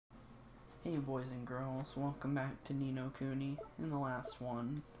Hey boys and girls, welcome back to Nino Kuni. In the last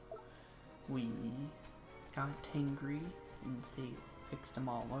one, we got angry and fixed them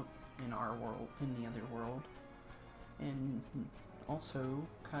all up in our world, in the other world, and also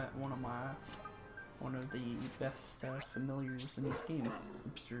got one of the best familiars in this game,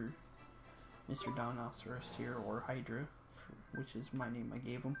 Mr. Dinosaurus here, or Hydra, which is my name I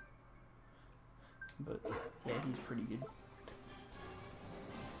gave him. But yeah, he's pretty good.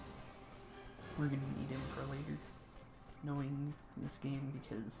 We're gonna need him for later, knowing this game,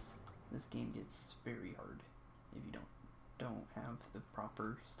 because this game gets very hard if you don't have the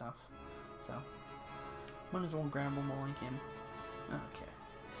proper stuff. So might as well grab them while I can. Okay,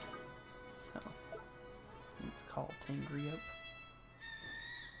 so let's call Tangri up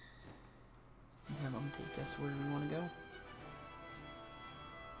and have him take us where we want to go.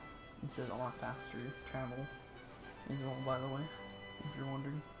 This is a lot faster travel as well, by the way, if you're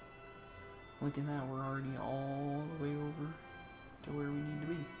wondering. Look at that, we're already all the way over to where we need to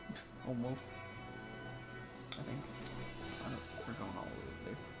be. Almost. I think. We're going all the way over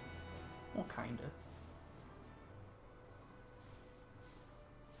there. Well, kinda.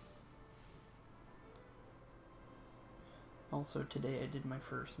 Also, today I did my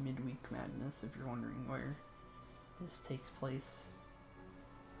first midweek madness, if you're wondering where this takes place.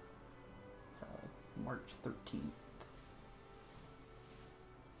 It's March 13th.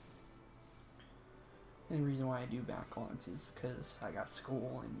 And the reason why I do backlogs is because I got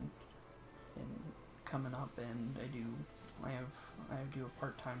school and coming up, and I do a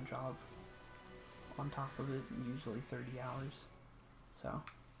part-time job on top of it, usually 30 hours. So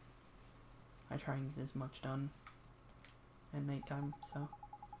I try and get as much done at nighttime. So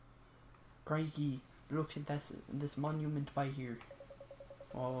crikey, look at this monument by here.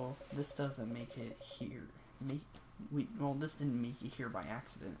 Well, this doesn't make it here. Well, this didn't make it here by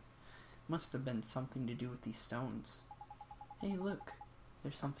accident. Must have been something to do with these stones. Hey, look,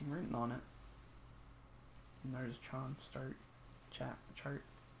 there's something written on it. And there's Tron start chart.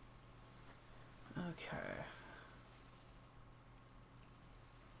 Okay.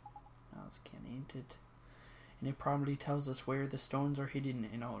 That was ain't it? And it probably tells us where the stones are hidden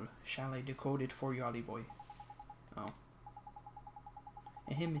and all. Shall I decode it for you, Allie boy? Oh.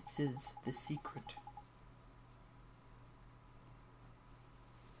 Ahem, it says the secret.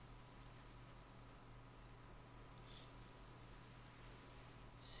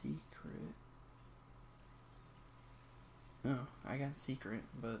 Secret. Oh, I got secret,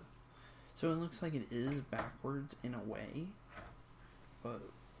 but so it looks like it is backwards in a way, but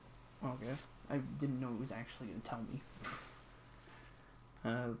okay. I didn't know it was actually gonna tell me.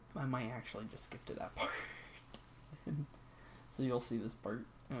 I might actually just skip to that part. So you'll see this part.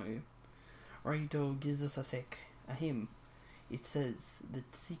 Okay. Righto, gives us a sec. Ahem. It says, the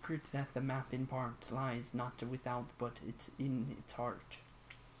secret that the map imparts lies not without, but it's in its heart.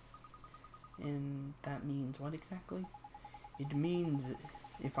 And that means what exactly? It means,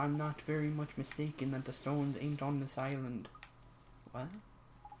 if I'm not very much mistaken, that the stones ain't on this island. What?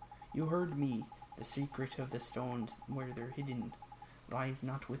 You heard me. The secret of the stones, where they're hidden, lies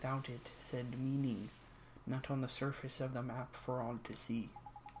not without it, said meaning, not on the surface of the map for all to see.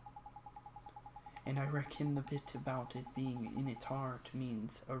 And I reckon the bit about it being in its heart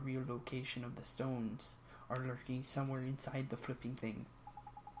means a real location of the stones are lurking somewhere inside the flipping thing.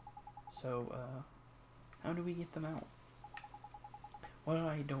 So, how do we get them out? Well,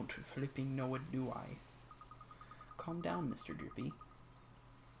 I don't flipping know it, do I? Calm down, Mr.Drippy.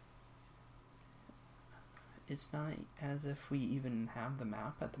 It's not as if we even have the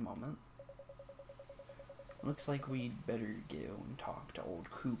map at the moment. Looks like we'd better go and talk to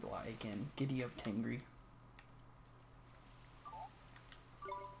old Kublai again. Giddy up, Tangri.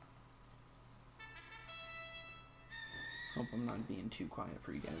 Hope I'm not being too quiet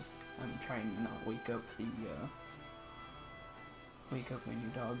for you guys. I'm trying to not wake up my new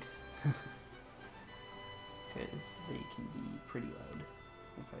dogs. Because they can be pretty loud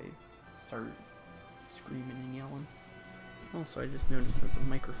if I start screaming and yelling. Also, I just noticed that the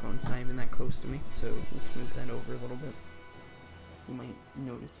microphone's not even that close to me, so let's move that over a little bit. You might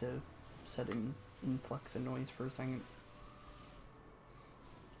notice a sudden influx of noise for a second.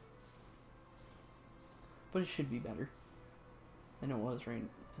 But it should be better than it was right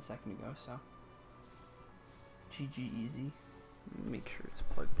a second ago, so. GG easy. Make sure it's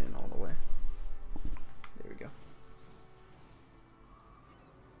plugged in all the way. There we go.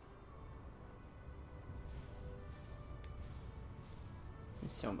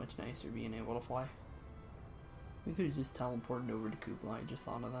 It's so much nicer being able to fly. We could have just teleported over to Kublai, I just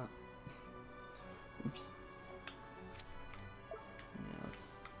thought of that. Oops. Yeah, let's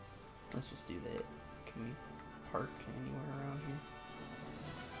Let's just do that. Can we park anywhere around here?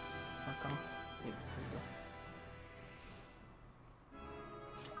 Park off? Yep, there we go.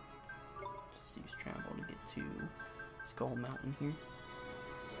 Just use travel to get to Skull Mountain here.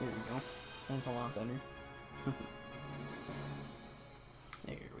 There we go. That's a lot better.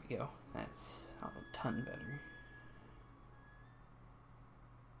 There we go. That's a ton better.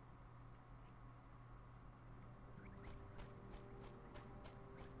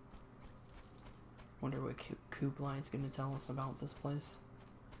 Wonder what Kublai is going to tell us about this place.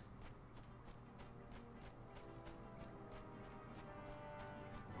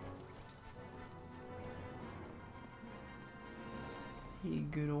 Hey,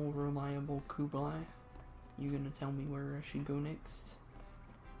 good old reliable Kublai. You gonna tell me where I should go next?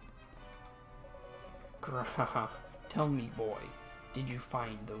 Grah, tell me, boy, did you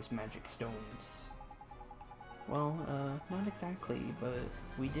find those magic stones? Well, not exactly, but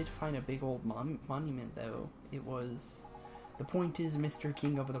we did find a big old monument, though. It was... The point is, Mr.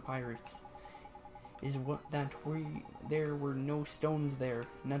 King of the Pirates, is there were no stones there,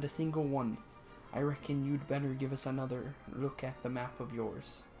 not a single one. I reckon you'd better give us another look at the map of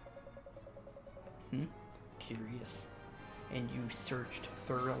yours. Curious. And you searched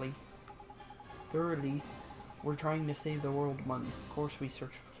thoroughly? Thoroughly? We're trying to save the world, man. Of course we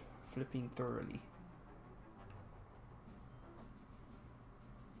searched flipping thoroughly.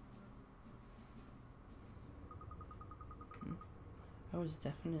 That was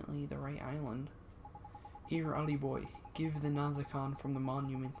definitely the right island. Here, Allie boy, give the Nazakan from the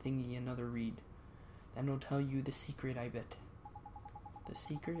monument thingy another read. That'll tell you the secret, I bet. The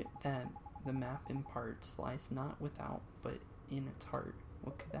secret that the map imparts lies not without, but in its heart.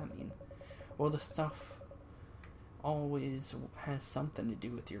 What could that mean? Well, the stuff always has something to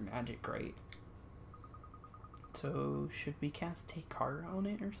do with your magic, right? So, should we cast Take Heart on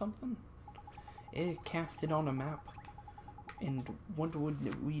it or something? Cast it on a map. And what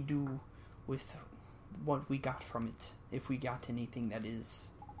would we do with what we got from it, if we got anything that is?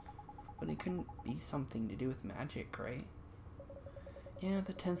 But it couldn't be something to do with magic, right? Yeah,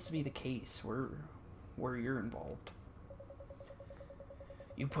 that tends to be the case where you're involved.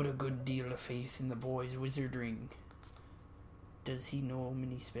 You put a good deal of faith in the boy's wizarding. Does he know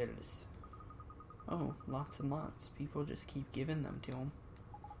many spells? Oh, lots and lots. People just keep giving them to him.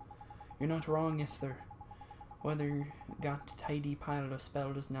 You're not wrong, Esther. Whether got a tidy pile of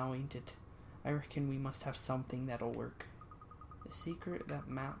spells now, ain't it? I reckon we must have something that'll work. The secret that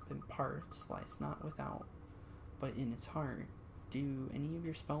map imparts lies not without, but in its heart. Do any of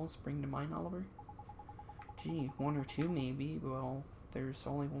your spells spring to mind, Oliver? Gee, one or two maybe. Well, there's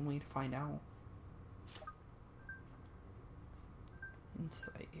only one way to find out.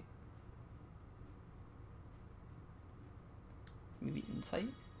 Insight. Maybe insight?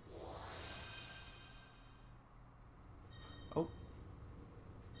 Oh.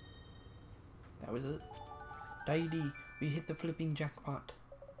 That was it. Tidy. We hit the flipping jackpot.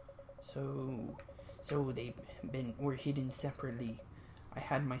 So were hidden separately. I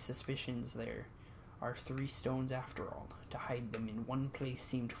had my suspicions there. Our 3 stones after all. To hide them in one place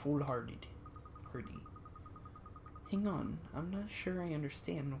seemed foolhardy. Hang on, I'm not sure I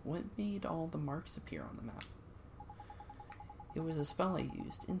understand. What made all the marks appear on the map? It was a spell I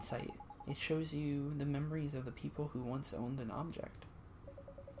used, Insight. It shows you the memories of the people who once owned an object.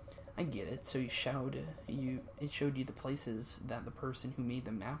 I get it, so it showed you the places that the person who made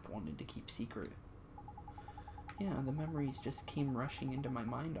the map wanted to keep secret. Yeah, the memories just came rushing into my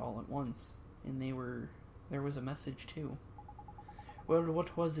mind all at once, and there was a message too. Well,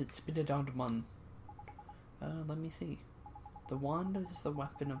 what was it? Spit it out, man. Let me see. The wand is the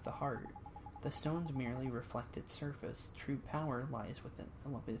weapon of the heart. The stones merely reflect its surface. True power lies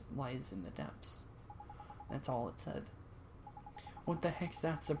in the depths. That's all it said. What the heck's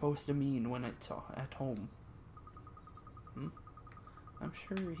that supposed to mean when it's at home? I'm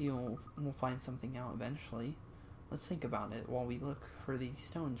sure we'll find something out eventually. Let's think about it while we look for these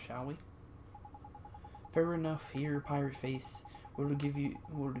stones, shall we? Fair enough. Here, Pirate Face. Will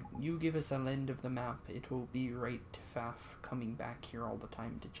you give us a lend of the map? It will be right faff coming back here all the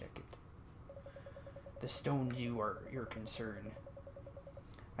time to check it. The stones your concern.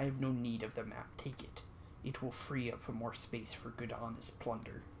 I have no need of the map. Take it. It will free up more space for good honest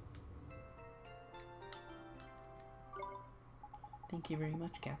plunder. Thank you very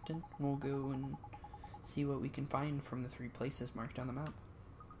much, Captain. We'll go and see what we can find from the 3 places marked on the map.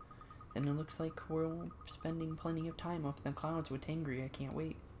 And it looks like we're spending plenty of time up in the clouds with Tangri. I can't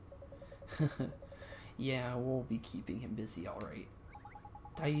wait. Yeah, we'll be keeping him busy, alright.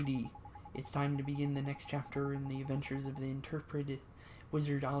 Tidy. It's time to begin the next chapter in the adventures of the interpreted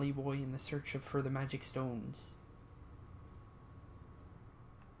Wizard Ollie boy in the search for the magic stones.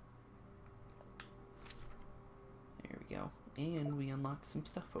 There we go. And we unlock some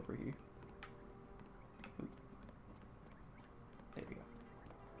stuff over here. Ooh. There we go.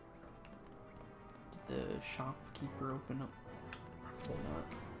 Did the shopkeeper open up? Probably not.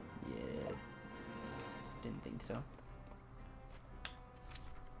 Yeah. Didn't think so.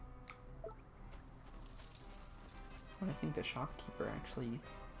 But I think the shopkeeper actually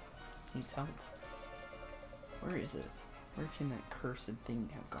needs help. Where is it? Where can that cursed thing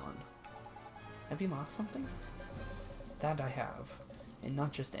have gone? Have you lost something? That I have. And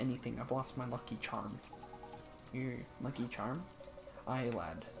not just anything, I've lost my lucky charm. Your lucky charm? Aye,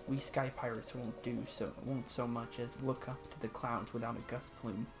 lad. We sky pirates won't so much as look up to the clouds without a gust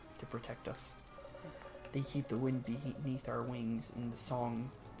plume to protect us. They keep the wind beneath our wings and the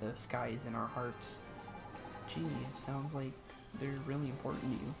song, the skies in our hearts. Gee, it sounds like they're really important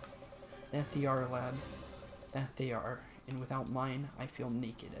to you. That they are, lad. That they are. And without mine, I feel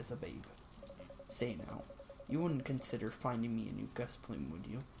naked as a babe. Say now, you wouldn't consider finding me a new gust plume, would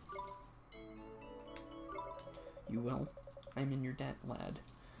you? You will. I'm in your debt, lad.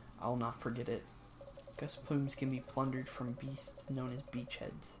 I'll not forget it. Gust plumes can be plundered from beasts known as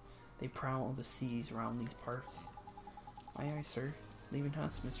beachheads. They prowl the seas around these parts. Aye, aye, sir. Leaving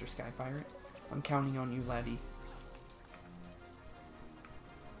us, Mr. Sky Pirate. I'm counting on you, laddie.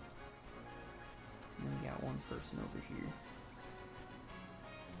 And then we got one person over here.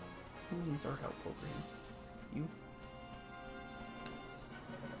 Who needs our help over here? You?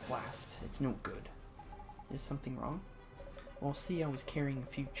 Blast. It's no good. Is something wrong? Well, see, I was carrying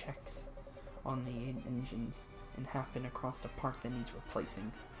a few checks on the engines and happened across a part that needs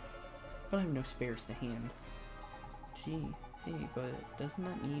replacing. But I have no spares to hand. Gee, hey, but doesn't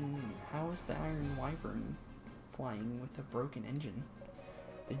that mean, how is the Iron Wyvern flying with a broken engine?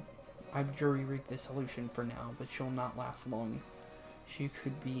 I've jury-rigged the solution for now, but she'll not last long. She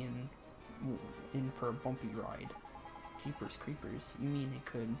could be in for a bumpy ride. Jeepers creepers, you mean it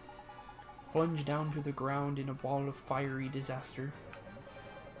could plunge down to the ground in a ball of fiery disaster?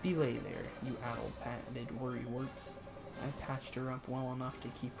 Belay there, you addle-pated worrywarts. I patched her up well enough to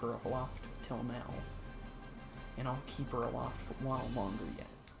keep her aloft till now. And I'll keep her aloft for a while longer yet.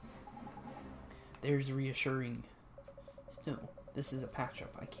 There's reassuring. Still, this is a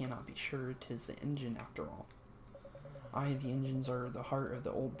patch-up. I cannot be sure 'tis the engine after all. Aye, the engines are the heart of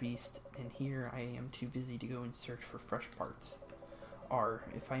the old beast, and here I am too busy to go and search for fresh parts.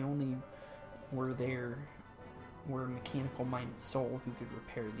 If I only were a mechanical-minded soul who could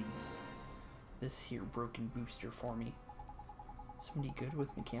repair this here broken booster for me. Somebody good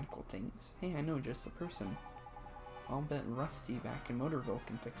with mechanical things? Hey, I know just the person. I'll bet Rusty back in Motorville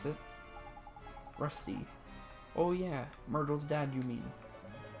can fix it. Rusty. Oh yeah, Myrtle's dad, you mean.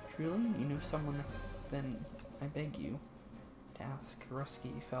 Truly? You know someone? Then I beg you to ask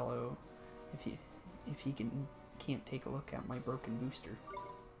Rusty fellow if he can't take a look at my broken booster.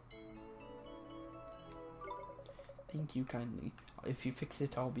 Thank you kindly. If you fix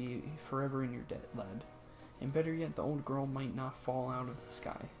it, I'll be forever in your debt, lad. And better yet, the old girl might not fall out of the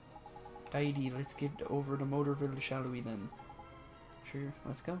sky. Tidy, let's get over to Motorville, shall we then? Sure,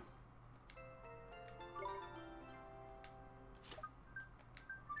 let's go.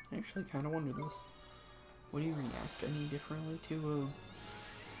 I actually kind of wonder this. Would you react any differently to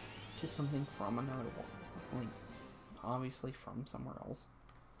something from another one? Like, obviously from somewhere else.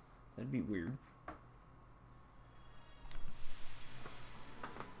 That'd be weird.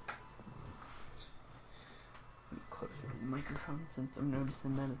 Close the microphone since I'm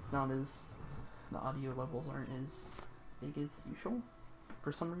noticing that it's not the audio levels aren't as big as usual.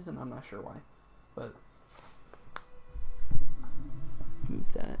 For some reason, I'm not sure why. But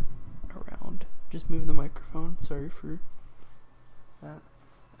move that around. Just move the microphone. Sorry for that.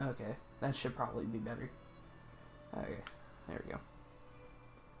 Okay, that should probably be better. Okay, there we go.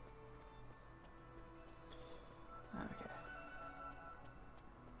 Okay.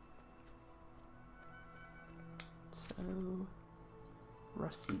 So,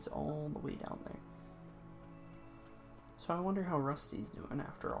 Rusty's all the way down there. So I wonder how Rusty's doing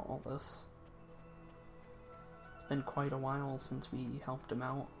after all this. It's been quite a while since we helped him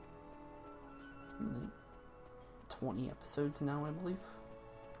out. 20 episodes now, I believe.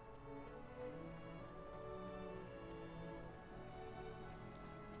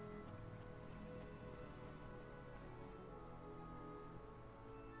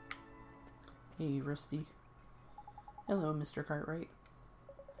 Hey, Rusty. Hello, Mr. Cartwright.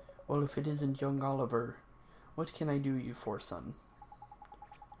 Well, if it isn't young Oliver, what can I do you for, son?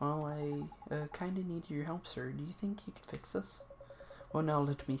 Well, I kinda need your help, sir. Do you think you could fix this? Well, now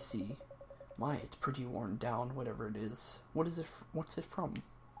let me see. My, it's pretty worn down, whatever it is. What is it? What's it from?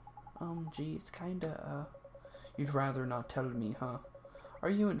 Gee, it's kinda, You'd rather not tell me, huh? Are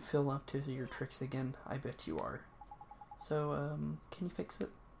you and Phil up to your tricks again? I bet you are. So, can you fix it?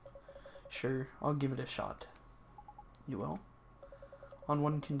 Sure, I'll give it a shot. You will? On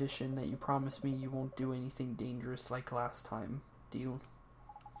one condition, that you promise me you won't do anything dangerous like last time. Deal?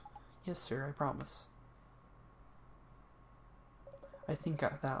 Yes, sir, I promise. I think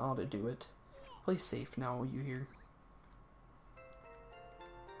that ought to do it. Play safe now, will you hear?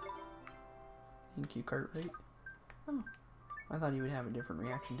 Thank you, Cartwright. Oh, I thought he would have a different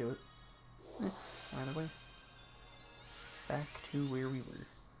reaction to it. Either way. Back to where we were.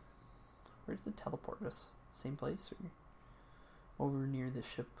 Where does it teleport us? Same place, or over near the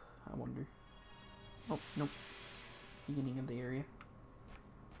ship, I wonder. Oh, nope. Beginning of the area.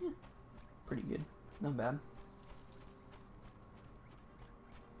 Yeah, pretty good. Not bad.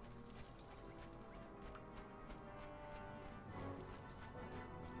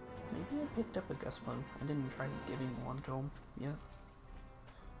 Maybe I picked up a gust bug. I didn't try giving one to him yet.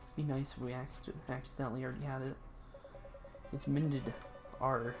 Be nice if we accidentally already had it. It's mended.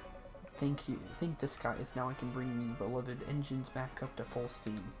 R. Thank you. Thank the skies. Now I can bring me beloved engines back up to full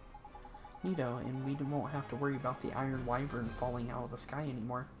steam. Neato, and we won't have to worry about the iron wyvern falling out of the sky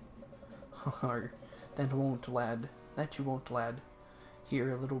anymore. That won't, lad. That you won't, lad.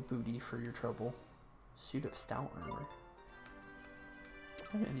 Here, a little booty for your trouble. Suit of stout armor.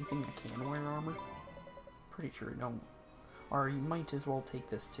 Anything that can wear armor? Pretty sure I don't. Or you might as well take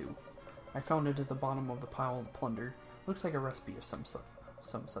this too. I found it at the bottom of the pile of plunder. Looks like a recipe of some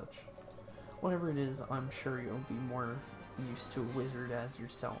such. Whatever it is, I'm sure you'll be more used to a wizard as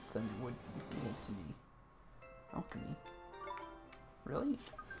yourself than it would to me. Alchemy? Really?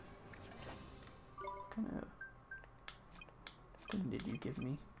 What kind of thing did you give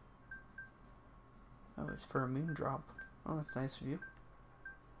me? Oh, it's for a moon drop. Oh, that's nice of you.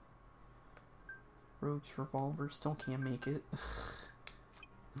 Rogue's revolver, still can't make it.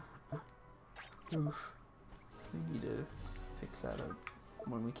 Oof. We need to fix that up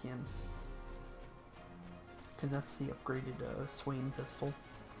when we can. Because that's the upgraded Swain pistol.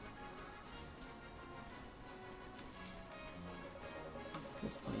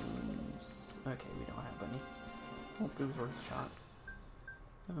 Okay, we don't have any. Oh, it was worth a shot.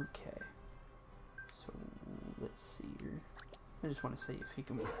 Okay. So, let's see here. I just want to see if he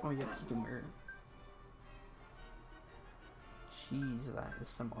can... Oh, yep, he can wear it. Jeez, that is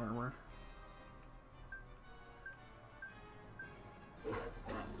some armor.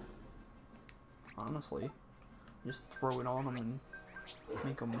 Honestly, just throw it on him and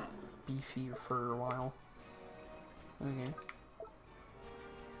make him beefy for a while. Okay.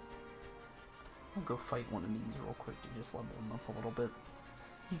 I'll go fight one of these real quick to just level him up a little bit.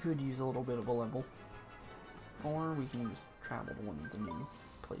 He could use a little bit of a level. Or we can just travel to one of the new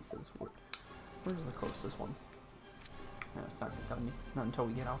places. Where's the closest one? No, it's not gonna tell me. Not until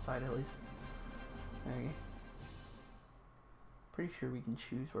we get outside, at least. Okay. Pretty sure we can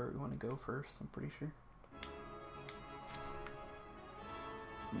choose where we want to go first. I'm pretty sure.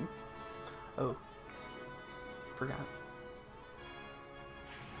 Oh. Forgot.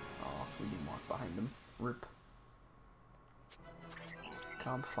 Oh, we didn't walk behind him. Rip.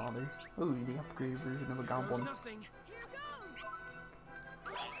 Gobfather. Oh, the upgraded version of a goblin.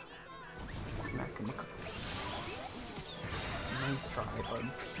 Smack him. Nice try, bud.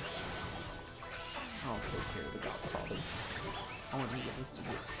 I'll take care of the Godfather. I want to get this to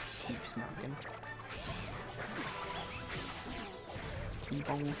just keep smacking. Keep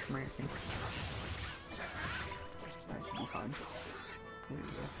on smacking. That should be fine. There you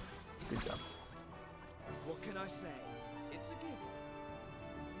go. Good job. What can I say? It's a gift.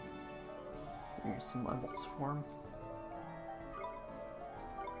 Here's some levels for him.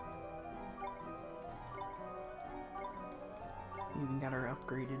 We even got our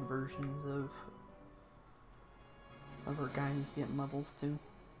upgraded versions of our guys getting levels too,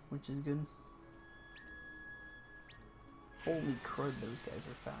 which is good. Holy crud, those guys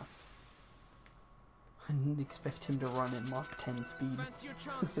are fast. I didn't expect him to run at Mach 10 speed. Fancy your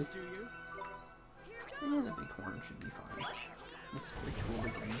chances, do you? Yeah, the big horn should be fine. This ritual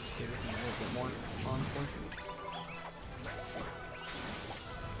again scares me a little bit more, honestly.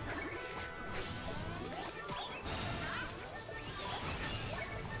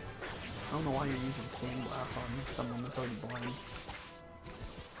 I don't know why you're using sandblast on someone that's already blind.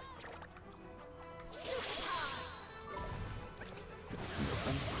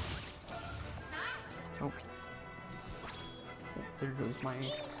 Oh. There goes my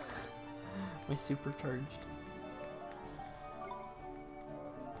supercharged.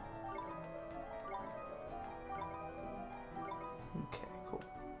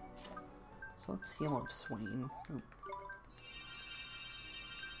 So let's heal up Swain. Oop.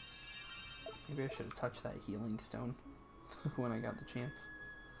 Maybe I should have touched that healing stone when I got the chance.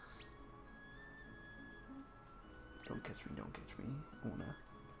 Don't catch me, don't catch me. I wanna...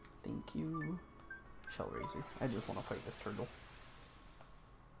 Thank you. Shell Razor. I just wanna fight this turtle.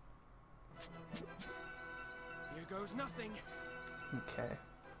 Here goes nothing. Okay.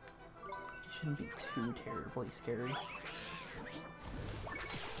 You shouldn't be too terribly scary.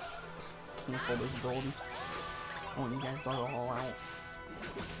 Cancel this build. I want you guys to go all out.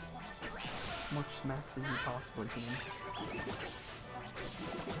 As much max as you possibly can.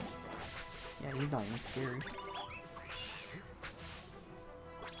 Yeah, he's not even scary.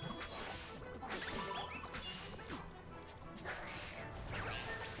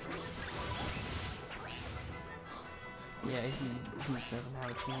 Yeah, he doesn't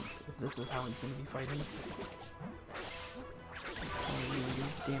have a chance if this is how he's going to be fighting. Only really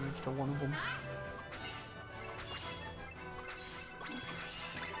do damage to one of them.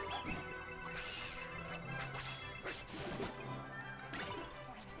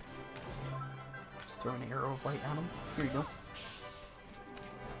 Just throw an arrow of light at him. Here you go.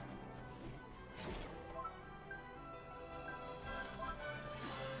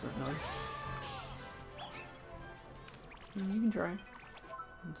 Nice. You can try.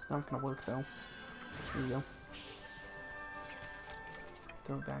 It's not gonna work though. There you go.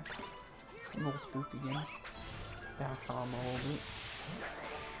 Throw it back. Some little spook again. Back on a little bit.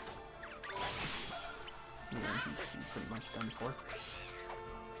 Yeah, he's pretty much done for.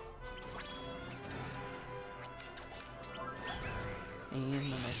 And then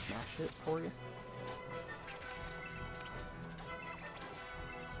I smash it for you.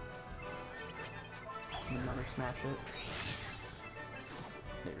 And another smash it.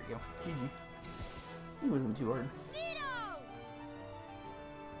 There we go. GG. He wasn't too hard.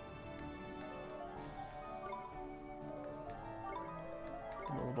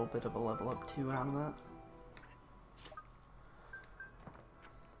 Get a little bit of a level up 2 out of that.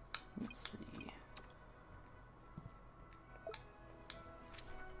 Let's see.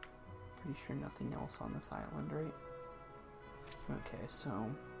 Pretty sure nothing else on this island, right? Okay, so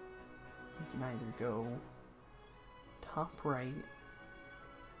you can either go top right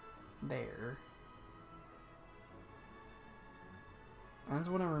there. As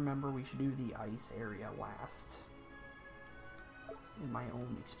what I remember, we should do the ice area last in my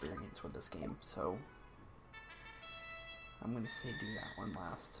own experience with this game, so I'm gonna say do that one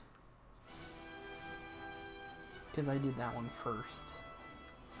last because I did that one first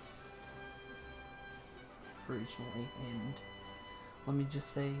originally, and let me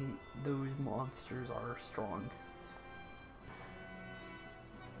just say those monsters are strong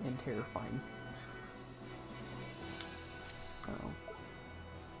and terrifying. So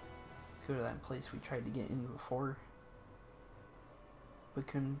let's go to that place we tried to get in before but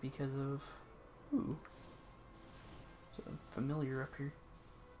couldn't because of ooh, there's a familiar up here.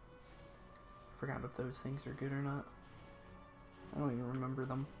 Forgot if those things are good or not. I don't even remember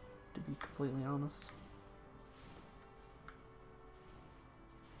them, to be completely honest.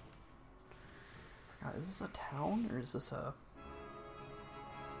 Is this a town or is this a...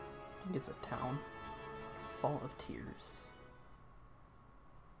 I think it's a town. Fall of Tears.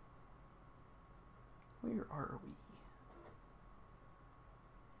 Where are we?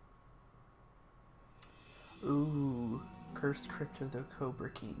 Ooh, Cursed Crypt of the Cobra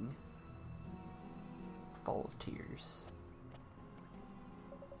King. Fall of Tears.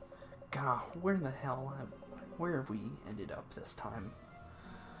 God, where have we ended up this time?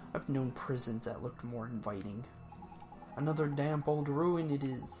 I've known prisons that looked more inviting. Another damp old ruin it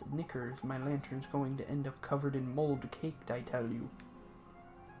is. Knickers, my lantern's going to end up covered in mold caked, I tell you.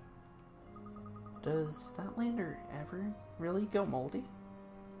 Does that lantern ever really go moldy?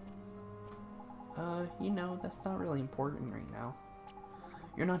 You know, that's not really important right now.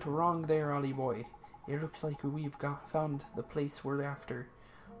 You're not wrong there, Ollie boy. It looks like we've found the place we're after.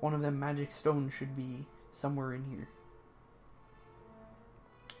 One of them magic stones should be somewhere in here.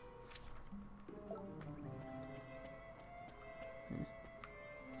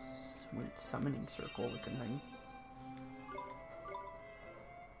 Weird summoning circle looking thing.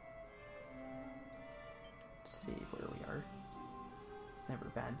 Save where we are. It's never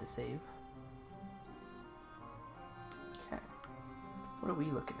bad to save. Okay. What are we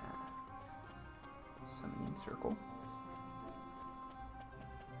looking at? Summoning circle.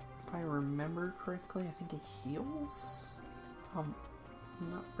 If I remember correctly, I think it heals? I'm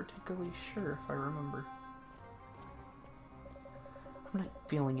not particularly sure if I remember. I'm not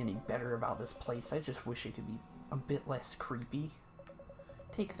feeling any better about this place. I just wish it could be a bit less creepy.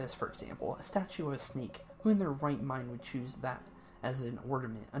 Take this, for example. A statue of a snake. Who in their right mind would choose that as an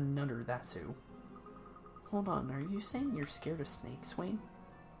ornament? Another, that's who. Hold on, are you saying you're scared of snakes, Wayne?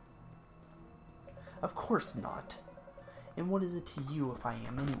 Of course not. And what is it to you if I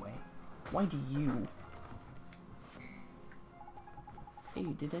am, anyway? Why do you... Hey,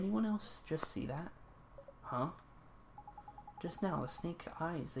 did anyone else just see that? Huh? Just now, the snake's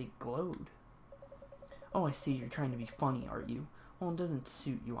eyes, they glowed. Oh, I see, you're trying to be funny, are you? Well, it doesn't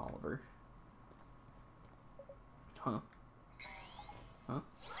suit you, Oliver. Huh? Huh?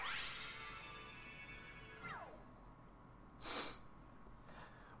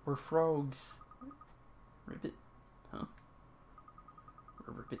 We're frogs. Ribbit? Huh?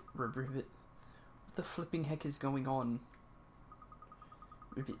 Ribbit, ribbit. What the flipping heck is going on?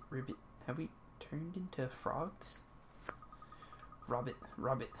 Ribbit, ribbit. Have we turned into frogs? Robbit,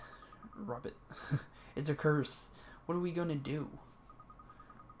 robbit, robbit. It's a curse. What are we gonna do?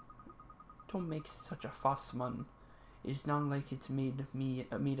 Don't make such a fuss, man. It's not like it's made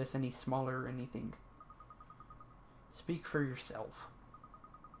us any smaller or anything. Speak for yourself.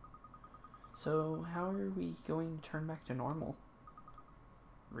 So, how are we going to turn back to normal?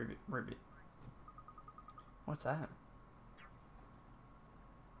 Ribbit, ribbit. What's that?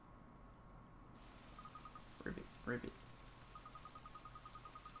 Ribbit, ribbit.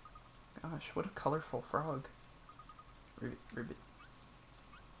 Gosh, what a colorful frog. Ribbit, ribbit.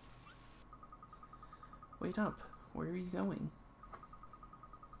 Wait up. Where are you going?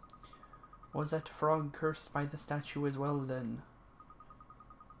 Was that frog cursed by the statue as well, then?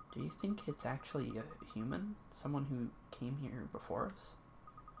 Do you think it's actually a human? Someone who came here before us?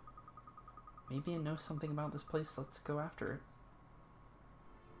 Maybe it knows something about this place. Let's go after it.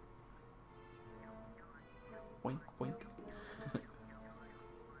 Boink, boink.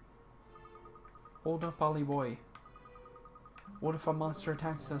 Hold up, Ollie boy. What if a monster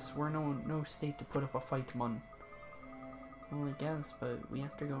attacks us? We're no state to put up a fight, man. Well, I guess, but we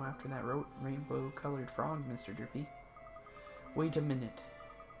have to go after that rainbow-colored frog, Mr.Drippy. Wait a minute.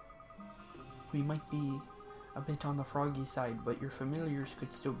 We might be a bit on the froggy side, but your familiars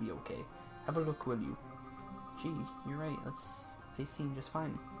could still be okay. Have a look, will you? Gee, you're right. They seem just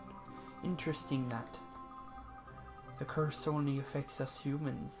fine. Interesting that. The curse only affects us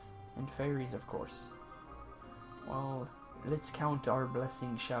humans. And fairies, of course. Well, let's count our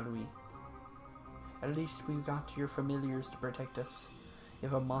blessings, shall we? At least we've got your familiars to protect us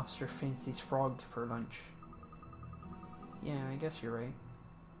if a monster fancies frogs for lunch. Yeah, I guess you're right.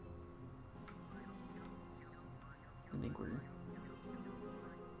 I think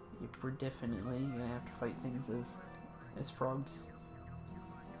we're definitely gonna have to fight things as frogs.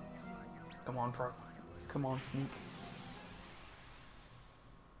 Come on, frog. Come on, sneak.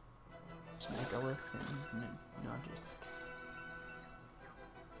 Megalith and Nodisks.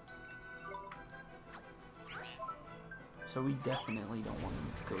 So we definitely don't want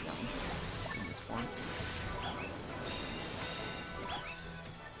him to go down in this form.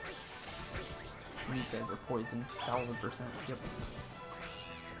 These guys are poisoned, 1000%. Yep.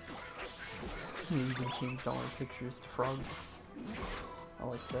 We even changed all our pictures to frogs. I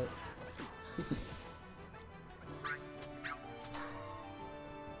like that.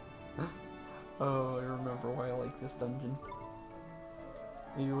 Oh, I remember why I like this dungeon.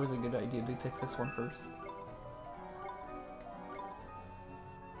 Maybe it was a good idea to pick this one first.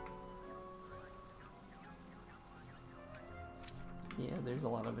 Yeah, there's a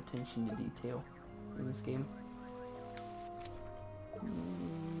lot of attention to detail in this game.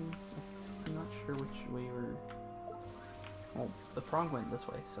 I'm not sure which way we're... Well, the frog went this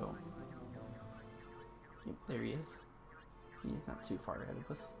way, so... Yep, there he is. He's not too far ahead of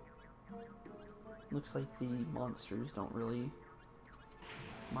us. Looks like the monsters don't really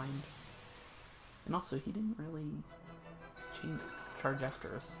mind. And also, he didn't really charge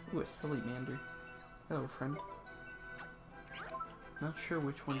after us. Ooh, a silly mander. Hello, friend. Not sure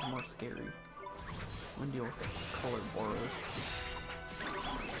which one's more scary. I'm gonna deal with the colored boros.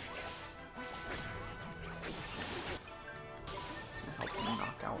 Help him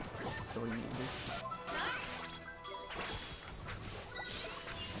knock out silly manders.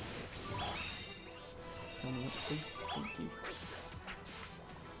 Please, thank you.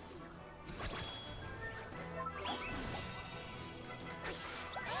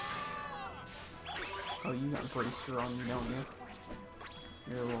 Oh, you got bracer on you, don't you?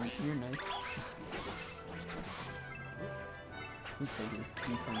 You're nice. Looks like his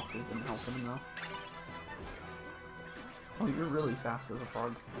defense isn't helping him though. Oh, you're really fast as a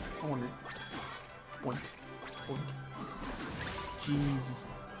frog. I wonder. Boink. Boink. Jeez.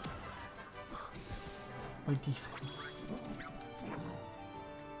 My defense.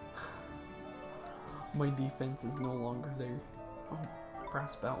 My defense is no longer there. Oh,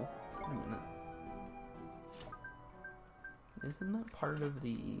 brass bell. Wait a minute. Isn't that part of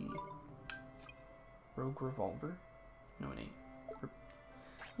the rogue revolver? No, it ain't.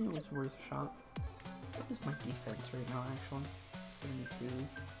 It was worth a shot. What is my defense right now, actually? 72.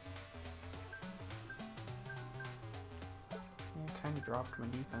 Yeah, I kind of dropped my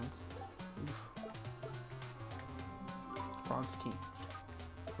defense. Oof. Frogs King.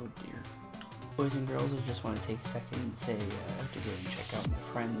 Oh dear. Boys and girls, I just want to take a second and say to go and check out my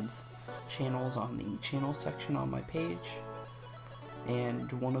friends' channels on the channel section on my page.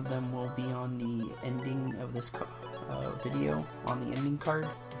 And one of them will be on the ending of this video, on the ending card.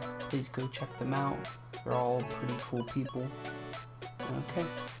 Please go check them out. They're all pretty cool people. Okay.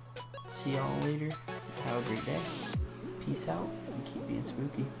 See y'all later. Have a great day. Peace out and keep being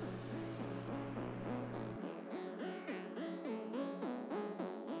spooky.